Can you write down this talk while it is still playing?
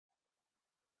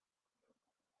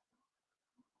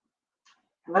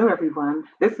Hello, everyone.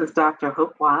 This is Dr.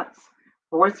 Hope Watts,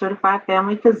 board certified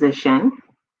family physician,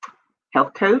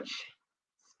 health coach,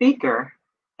 speaker,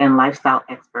 and lifestyle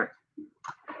expert.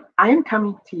 I am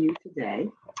coming to you today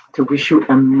to wish you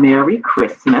a Merry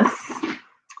Christmas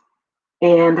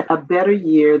and a better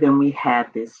year than we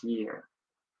had this year.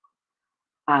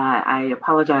 I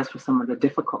apologize for some of the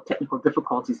technical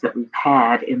difficulties that we've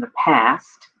had in the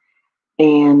past.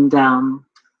 And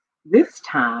this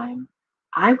time,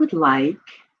 I would like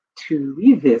to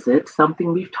revisit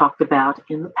something we've talked about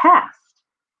in the past,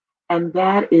 and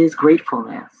that is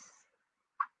gratefulness.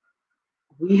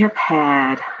 We have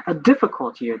had a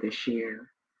difficult year this year,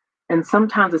 and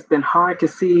sometimes it's been hard to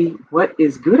see what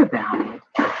is good about it.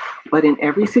 But in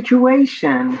every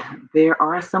situation, there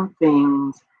are some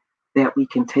things that we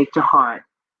can take to heart.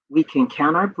 We can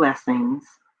count our blessings,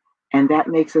 and that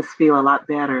makes us feel a lot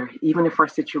better, even if our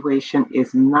situation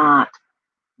is not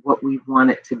what we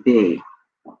want it to be.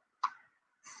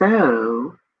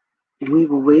 So we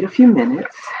will wait a few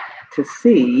minutes to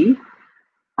see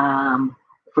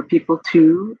for people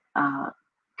to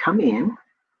come in.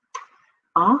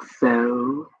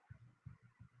 Also,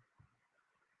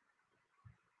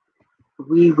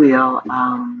 we will,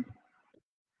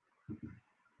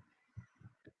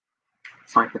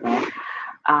 sorry for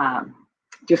that,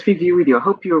 just review with you. I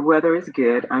hope your weather is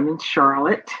good. I'm in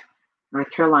Charlotte,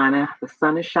 North Carolina. The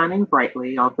sun is shining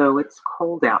brightly, although it's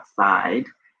cold outside.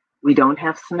 We don't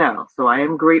have snow, so I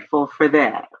am grateful for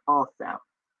that also.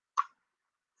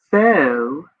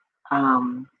 So,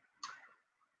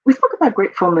 we spoke about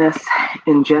gratefulness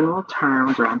in general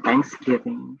terms around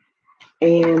Thanksgiving,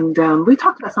 and we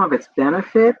talked about some of its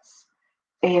benefits.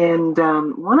 And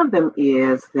one of them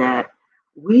is that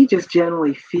we just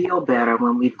generally feel better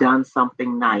when we've done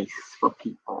something nice for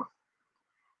people.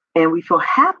 And we feel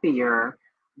happier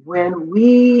when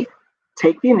we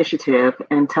take the initiative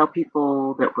and tell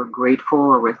people that we're grateful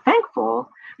or we're thankful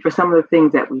for some of the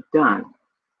things that we've done.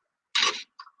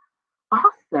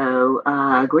 Also,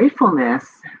 gratefulness,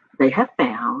 they have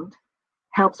found,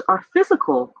 helps our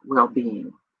physical well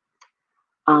being.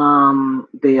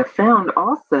 They have found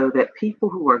also that people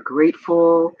who are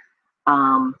grateful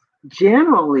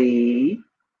generally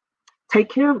take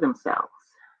care of themselves.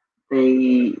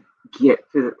 They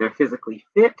they're physically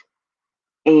fit,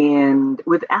 and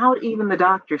without even the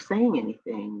doctor saying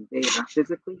anything, they are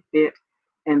physically fit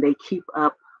and they keep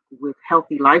up with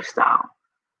healthy lifestyle.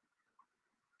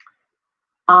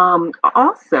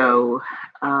 Also,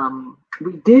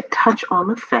 we did touch on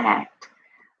the fact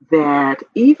that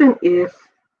even if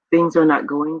things are not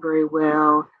going very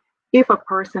well, if a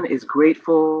person is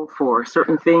grateful for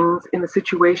certain things in the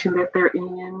situation that they're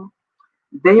in,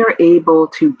 they are able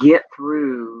to get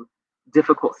through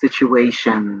difficult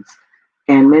situations.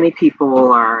 And many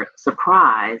people are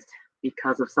surprised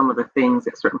because of some of the things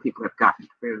that certain people have gotten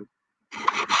through.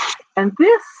 And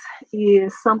this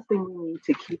is something we need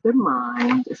to keep in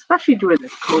mind, especially during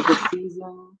this COVID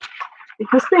season,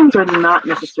 because things are not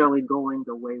necessarily going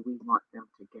the way we want them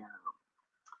to go.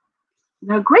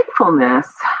 Now,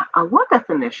 gratefulness, one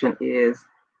definition is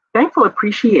thankful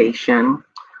appreciation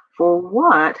for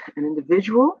what an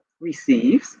individual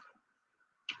receives,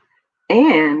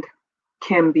 and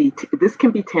this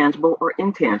can be tangible or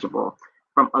intangible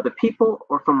from other people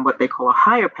or from what they call a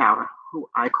higher power, who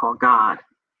I call God.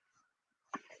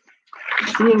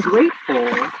 Being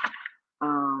grateful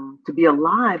to be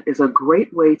alive is a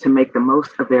great way to make the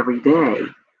most of every day.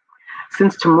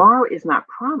 Since tomorrow is not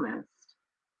promised,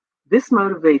 this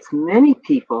motivates many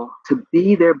people to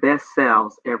be their best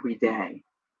selves every day.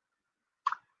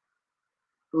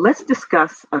 Let's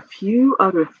discuss a few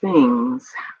other things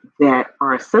that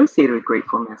are associated with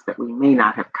gratefulness that we may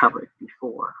not have covered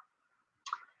before.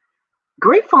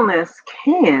 Gratefulness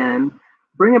can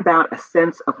bring about a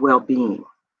sense of well-being.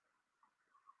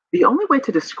 The only way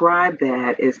to describe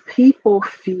that is people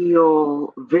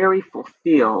feel very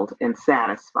fulfilled and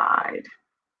satisfied.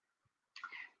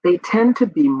 They tend to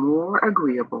be more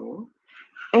agreeable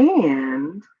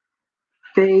and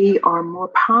they are more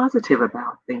positive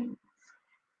about things.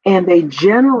 And they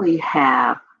generally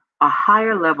have a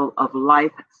higher level of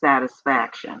life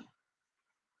satisfaction.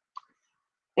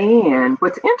 And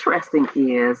what's interesting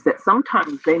is that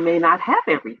sometimes they may not have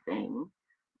everything,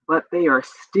 but they are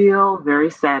still very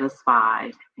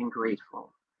satisfied and grateful.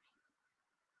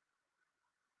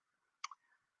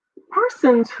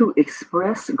 Persons who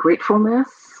express gratefulness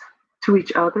to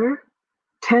each other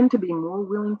tend to be more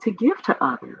willing to give to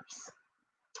others.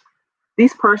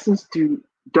 These persons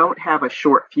don't have a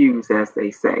short fuse, as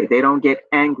they say. They don't get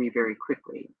angry very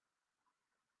quickly.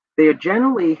 They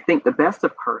generally think the best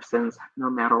of persons no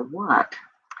matter what.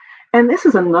 And this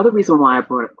is another reason why I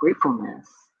brought up gratefulness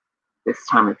this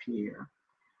time of year,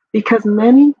 because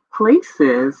many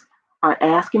places are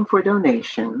asking for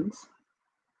donations,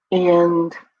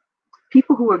 and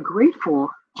people who are grateful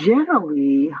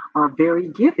generally are very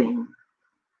giving.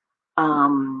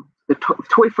 The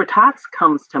Toy for Tots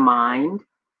comes to mind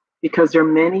because there are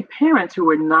many parents who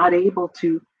are not able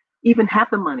to even have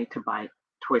the money to buy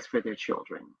toys for their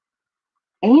children.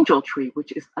 Angel Tree,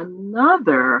 which is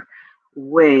another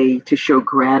way to show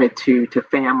gratitude to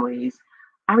families.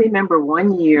 I remember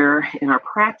one year in our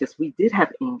practice, we did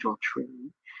have Angel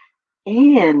Tree,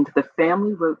 and the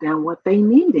family wrote down what they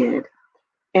needed.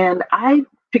 And I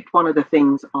picked one of the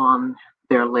things on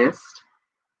their list,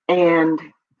 and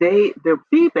their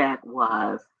feedback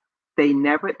was they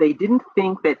didn't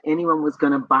think that anyone was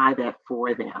going to buy that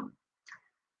for them.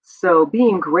 So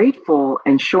being grateful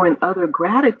and showing other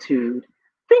gratitude,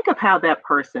 think of how that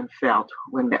person felt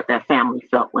when that family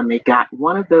felt when they got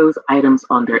one of those items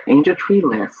on their Angel Tree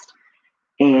list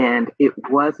and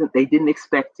they didn't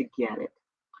expect to get it.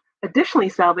 Additionally,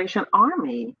 Salvation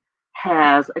Army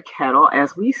has a kettle,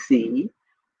 as we see,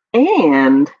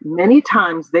 and many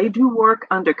times they do work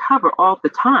undercover all the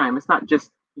time. It's not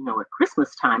just, at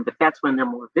Christmas time, but that's when they're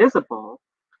more visible.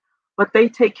 But they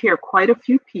take care of quite a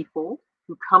few people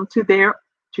who come to their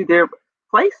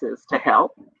places to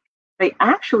help. They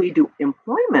actually do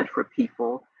employment for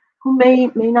people who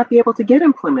may not be able to get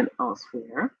employment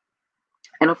elsewhere.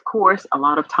 And of course, a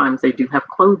lot of times they do have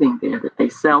clothing there that they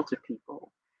sell to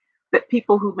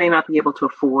people who may not be able to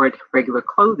afford regular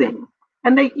clothing.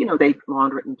 And they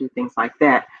launder it and do things like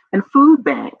that. And food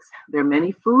banks, there are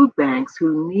many food banks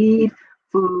who need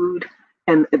food.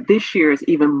 And this year is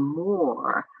even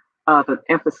more of an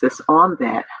emphasis on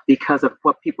that because of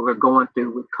what people are going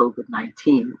through with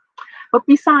COVID-19. But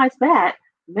besides that,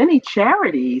 many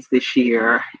charities this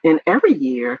year and every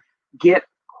year get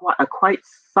quite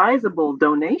sizable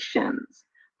donations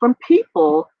from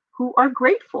people who are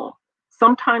grateful.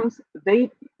 Sometimes they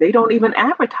don't even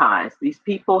advertise. These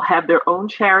people have their own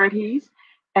charities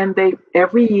and they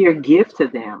every year give to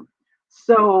them.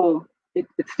 So it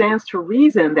stands to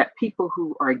reason that people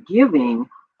who are giving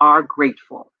are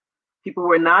grateful. People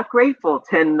who are not grateful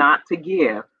tend not to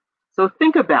give. So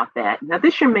think about that. Now,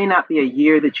 this year may not be a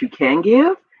year that you can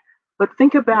give, but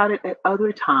think about it at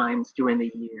other times during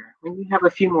the year when you have a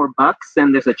few more bucks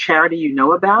and there's a charity you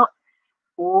know about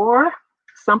or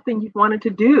something you've wanted to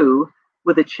do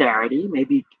with a charity,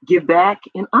 maybe give back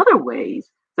in other ways,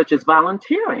 such as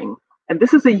volunteering. And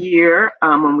this is a year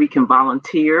when we can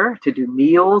volunteer to do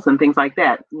meals and things like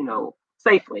that,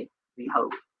 safely, we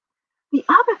hope. The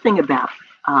other thing about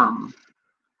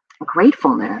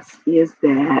gratefulness is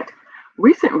that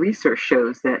recent research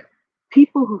shows that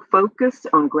people who focus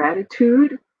on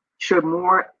gratitude show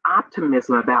more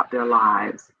optimism about their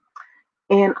lives.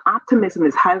 And optimism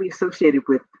is highly associated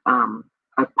with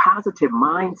a positive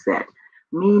mindset,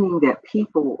 meaning that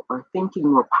people are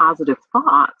thinking more positive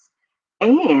thoughts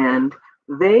and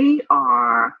they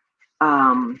are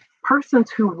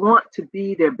persons who want to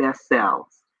be their best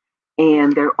selves.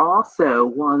 And they're also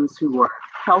ones who are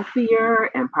healthier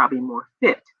and probably more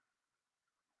fit.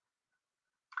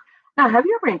 Now, have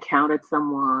you ever encountered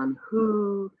someone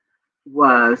who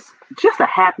was just a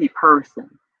happy person?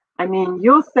 I mean,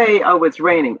 you'll say, oh, it's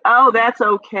raining. Oh, that's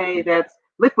okay. That's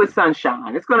liquid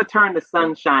sunshine. It's going to turn to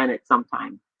sunshine at some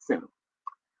time soon.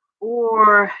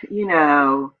 Or,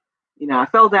 I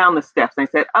fell down the steps and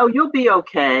I said, oh, you'll be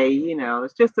okay.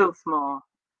 It's just a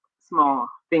small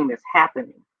thing that's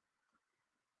happening.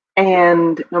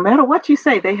 And no matter what you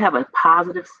say, they have a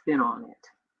positive spin on it.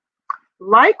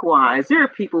 Likewise, there are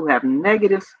people who have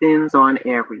negative spins on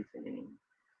everything.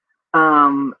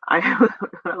 I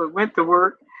went to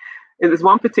work. It was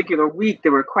one particular week.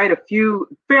 There were quite a few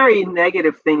very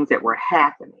negative things that were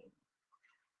happening.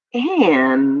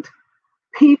 And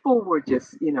people were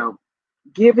just,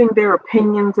 giving their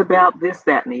opinions about this,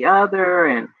 that, and the other.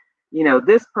 And,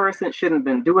 this person shouldn't have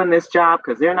been doing this job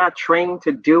because they're not trained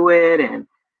to do it.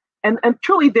 And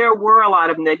truly, there were a lot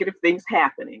of negative things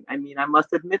happening. I mean, I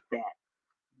must admit that.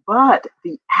 But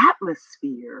the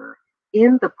atmosphere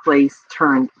in the place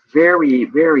turned very,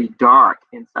 very dark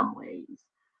in some ways.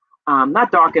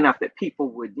 Not dark enough that people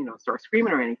would, start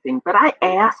screaming or anything, but I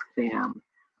asked them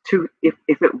to, if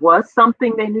it was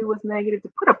something they knew was negative,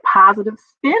 to put a positive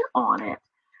spin on it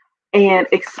and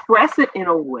express it in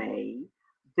a way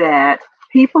that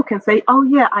people can say, oh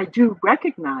yeah, I do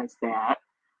recognize that.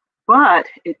 But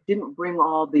it didn't bring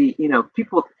all the,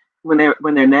 people when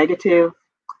they're negative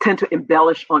tend to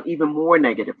embellish on even more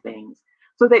negative things.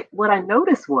 So what I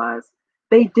noticed was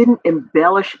they didn't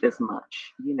embellish as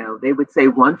much. They would say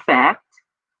one fact,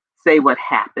 say what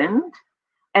happened,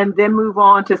 and then move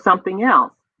on to something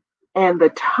else. And the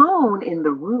tone in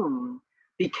the room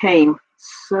became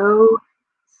so,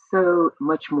 so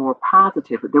much more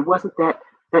positive. There wasn't that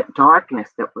darkness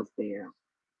that was there.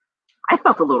 I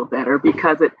felt a little better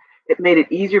because it made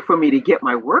it easier for me to get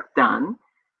my work done.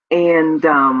 And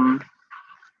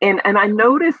I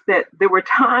noticed that there were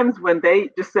times when they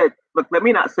just said, "Look, let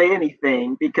me not say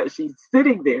anything because she's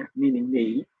sitting there," meaning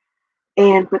me.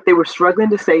 But they were struggling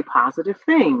to say positive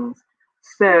things.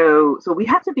 So we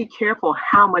have to be careful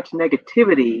how much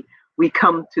negativity we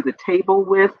come to the table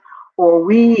with, or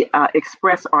we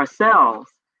express ourselves.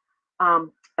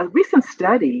 A recent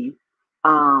study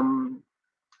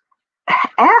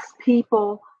asked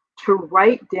people to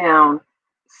write down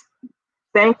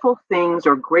thankful things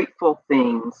or grateful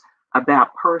things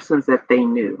about persons that they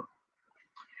knew.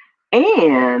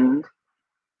 And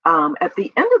at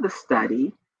the end of the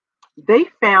study, they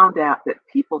found out that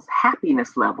people's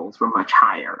happiness levels were much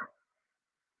higher.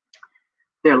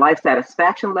 Their life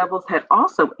satisfaction levels had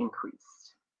also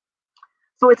increased.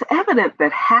 So it's evident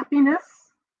that happiness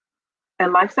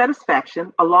and life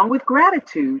satisfaction, along with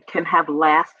gratitude, can have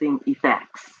lasting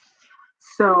effects.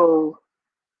 So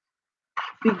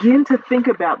begin to think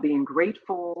about being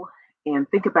grateful and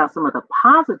think about some of the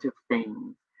positive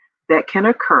things that can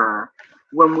occur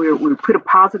when we put a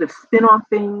positive spin on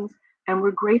things and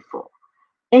we're grateful.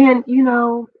 And,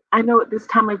 I know at this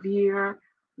time of year,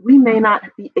 we may not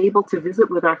be able to visit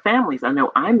with our families. I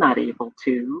know I'm not able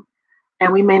to.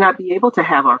 And we may not be able to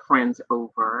have our friends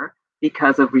over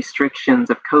because of restrictions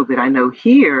of COVID. I know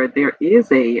here there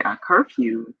is a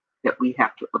curfew that we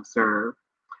have to observe.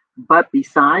 But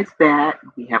besides that,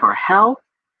 we have our health,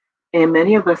 and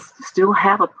many of us still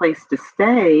have a place to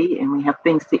stay and we have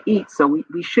things to eat. So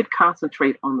we should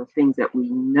concentrate on the things that we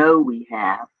know we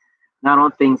have, not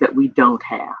on things that we don't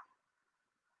have.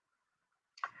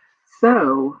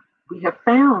 So we have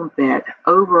found that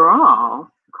overall,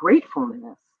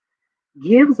 gratefulness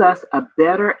gives us a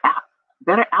better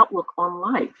outlook on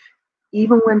life,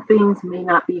 even when things may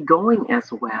not be going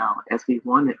as well as we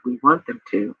want them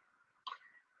to.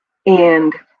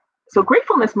 And so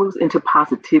gratefulness moves into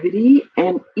positivity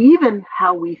and even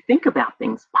how we think about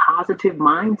things, positive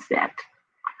mindset.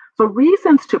 So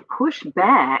reasons to push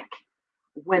back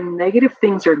when negative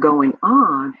things are going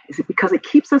on is because it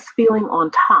keeps us feeling on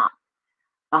top.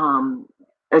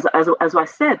 As I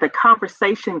said, the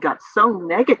conversation got so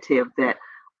negative that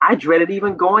I dreaded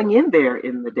even going in there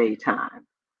in the daytime.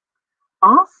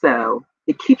 Also,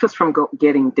 it keeps us from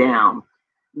getting down.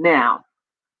 Now,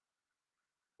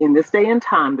 in this day and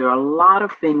time, there are a lot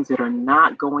of things that are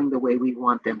not going the way we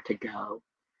want them to go.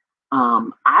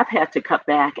 I've had to cut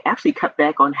back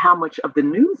on how much of the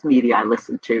news media I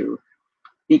listen to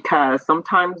because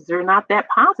sometimes they're not that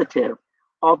positive.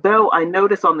 Although I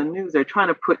notice on the news, they're trying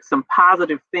to put some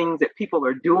positive things that people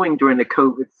are doing during the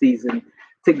COVID season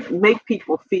to make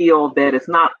people feel that it's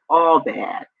not all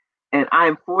bad. And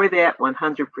I'm for that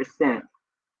 100%.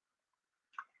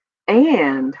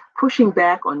 And pushing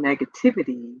back on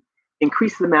negativity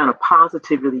increases the amount of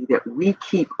positivity that we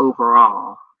keep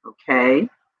overall, okay?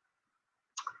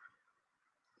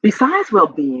 Besides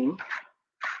well-being,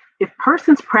 if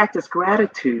persons practice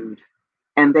gratitude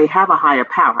and they have a higher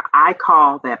power, I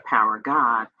call that power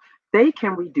God, they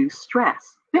can reduce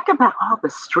stress. Think about all the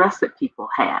stress that people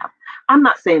have. I'm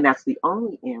not saying that's the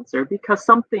only answer because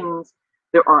some things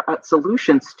there are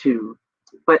solutions to,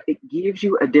 but it gives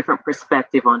you a different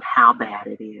perspective on how bad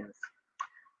it is.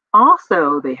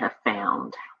 Also, they have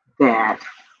found that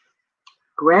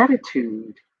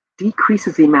gratitude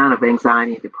decreases the amount of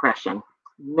anxiety and depression.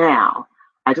 Now,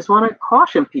 I just want to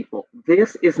caution people,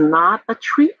 this is not a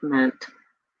treatment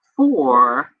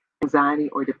for anxiety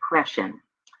or depression.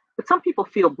 But some people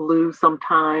feel blue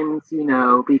sometimes,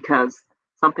 because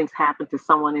something's happened to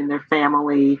someone in their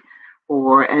family,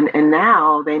 and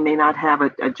now they may not have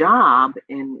a job,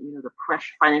 and the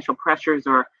financial pressures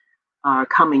are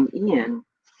coming in.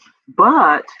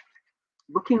 But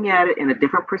looking at it in a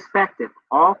different perspective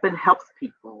often helps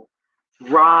people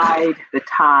ride the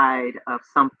tide of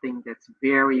something that's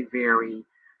very, very,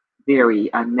 very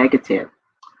negative.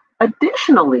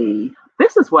 Additionally,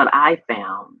 this is what I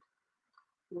found.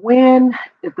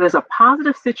 If there's a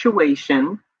positive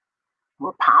situation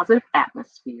or positive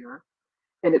atmosphere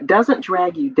and it doesn't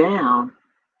drag you down,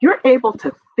 you're able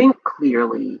to think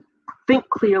clearly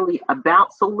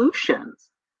about solutions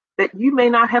that you may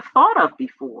not have thought of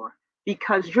before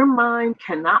because your mind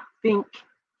cannot think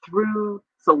through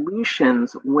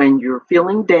solutions when you're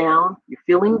feeling down, you're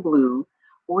feeling blue,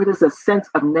 or there's a sense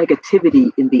of negativity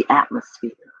in the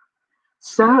atmosphere.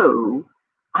 So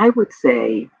I would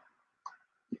say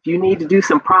if you need to do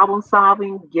some problem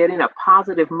solving, get in a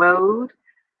positive mode,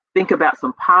 think about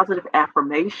some positive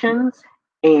affirmations,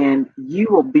 and you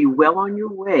will be well on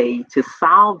your way to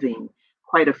solving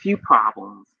quite a few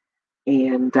problems.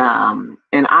 And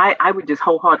I would just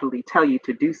wholeheartedly tell you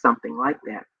to do something like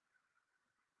that.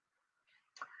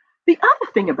 The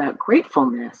other thing about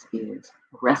gratefulness is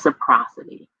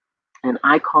reciprocity, and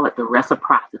I call it the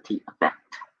reciprocity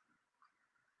effect.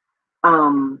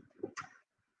 Um,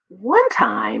 One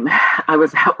time I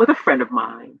was out with a friend of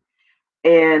mine,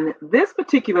 and this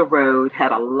particular road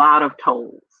had a lot of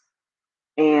tolls.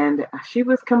 And she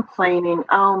was complaining,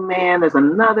 oh man, there's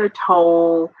another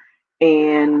toll,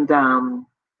 and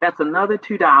that's another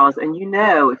 $2.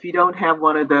 And if you don't have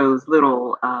one of those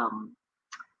little,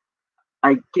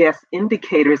 I guess,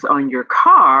 indicators on your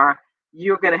car,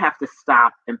 you're going to have to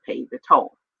stop and pay the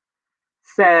toll.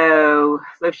 So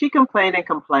she complained and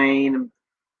complained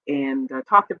and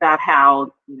talked about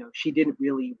how she didn't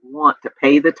really want to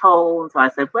pay the toll. And so I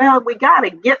said, well, we got to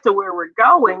get to where we're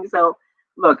going. So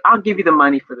look, I'll give you the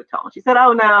money for the toll. And she said,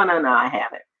 oh, no, I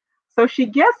have it. So she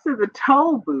gets to the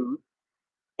toll booth,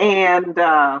 and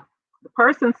the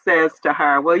person says to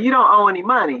her, well, you don't owe any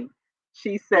money.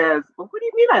 She says, well, what do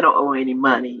you mean I don't owe any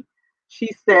money? She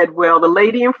said, well, the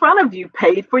lady in front of you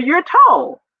paid for your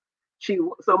toll.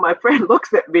 So my friend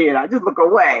looks at me, and I just look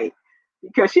away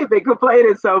because she had been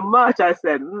complaining so much. I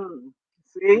said,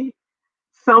 see,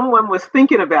 someone was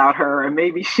thinking about her, and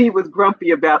maybe she was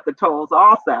grumpy about the tolls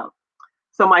also.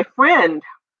 So my friend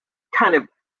kind of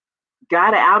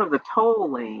got out of the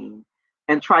toll lane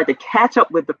and tried to catch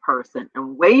up with the person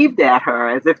and waved at her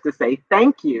as if to say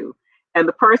thank you. And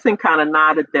the person kind of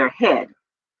nodded their head.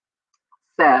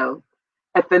 So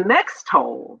at the next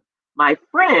toll, my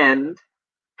friend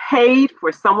paid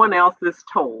for someone else's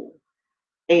toll.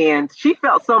 And she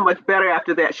felt so much better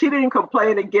after that. She didn't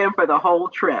complain again for the whole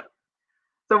trip.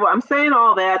 So I'm saying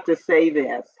all that to say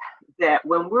this, that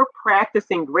when we're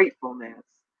practicing gratefulness,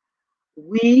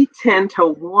 we tend to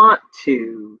want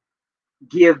to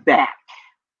give back.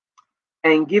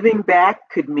 And giving back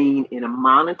could mean in a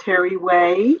monetary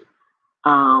way,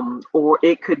 or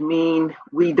it could mean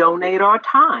we donate our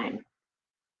time.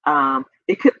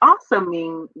 It could also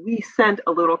mean we send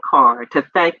a little card to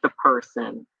thank the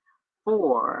person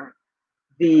for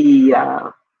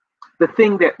the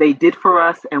thing that they did for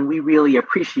us, and we really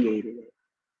appreciated it.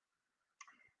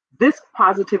 This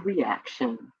positive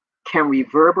reaction can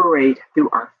reverberate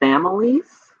through our families,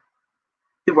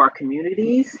 through our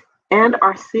communities, and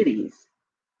our cities.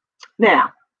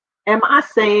 Now, am I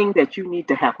saying that you need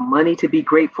to have money to be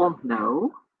grateful?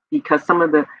 No, because some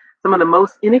of the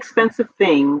most inexpensive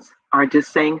things are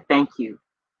just saying thank you.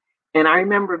 And I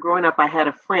remember growing up, I had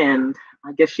a friend,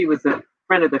 I guess she was a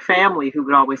friend of the family, who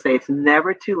would always say it's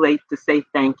never too late to say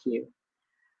thank you.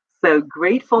 So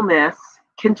gratefulness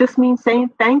can just mean saying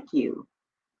thank you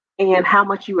and how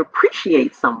much you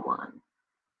appreciate someone.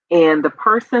 And the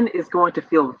person is going to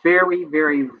feel very,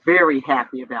 very, very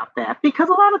happy about that, because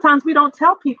a lot of times we don't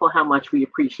tell people how much we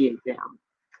appreciate them.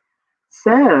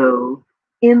 So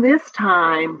in this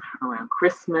time around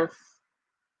Christmas,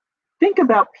 think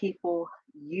about people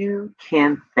you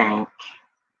can thank.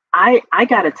 I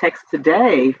got a text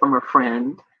today from a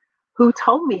friend who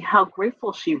told me how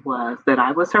grateful she was that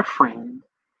I was her friend,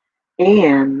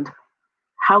 and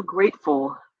how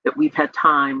grateful that we've had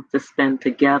time to spend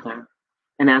together.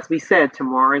 And as we said,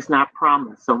 tomorrow is not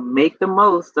promised. So make the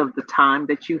most of the time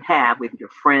that you have with your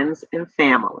friends and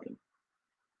family.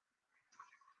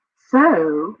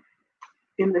 So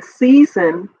in the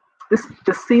season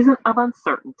of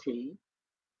uncertainty,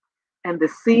 and the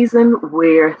season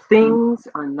where things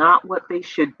are not what they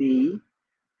should be,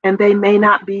 and they may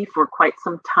not be for quite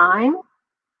some time,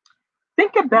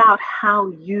 think about how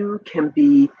you can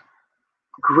be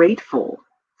grateful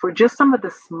for just some of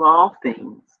the small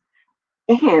things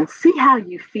and see how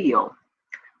you feel.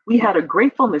 We had a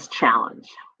gratefulness challenge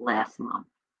last month,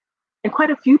 and quite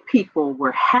a few people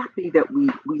were happy that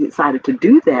we decided to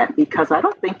do that, because I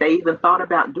don't think they even thought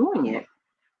about doing it.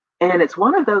 And it's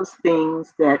one of those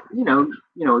things that,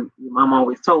 your mom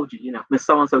always told you, Miss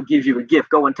So-and-so gives you a gift,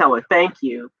 go and tell her thank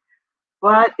you.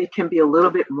 But it can be a little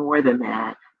bit more than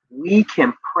that. We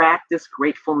can practice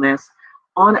gratefulness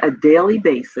on a daily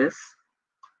basis.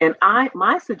 And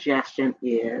my suggestion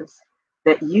is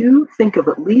that you think of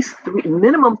at least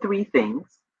minimum three things.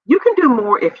 You can do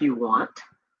more if you want.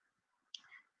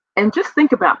 And just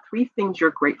think about three things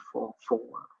you're grateful for.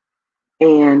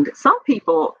 And some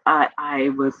people, I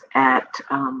was at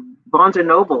Barnes &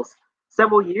 Noble's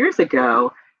several years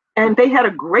ago, and they had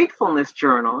a gratefulness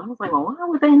journal. I was like, well, why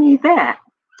would they need that?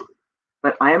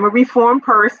 But I am a reformed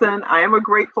person. I am a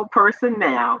grateful person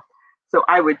now. So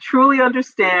I would truly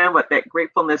understand what that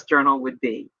gratefulness journal would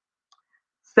be.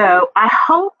 So I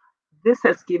hope this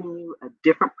has given you a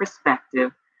different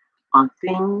perspective on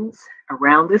things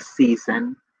around this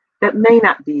season that may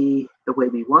not be the way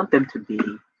we want them to be,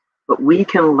 but we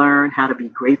can learn how to be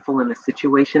grateful in the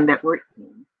situation that we're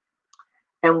in.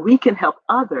 And we can help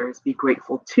others be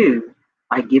grateful too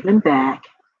by giving back,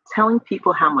 telling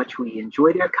people how much we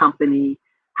enjoy their company,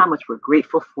 how much we're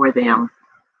grateful for them.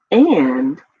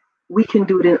 And we can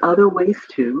do it in other ways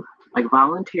too, like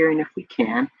volunteering if we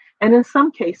can. And in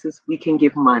some cases, we can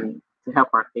give money to help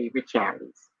our favorite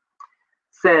charities.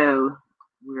 So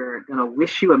we're going to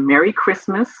wish you a Merry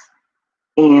Christmas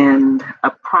and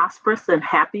a prosperous and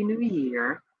happy New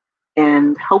Year.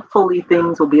 And hopefully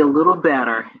things will be a little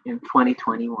better in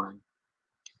 2021.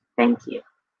 Thank you.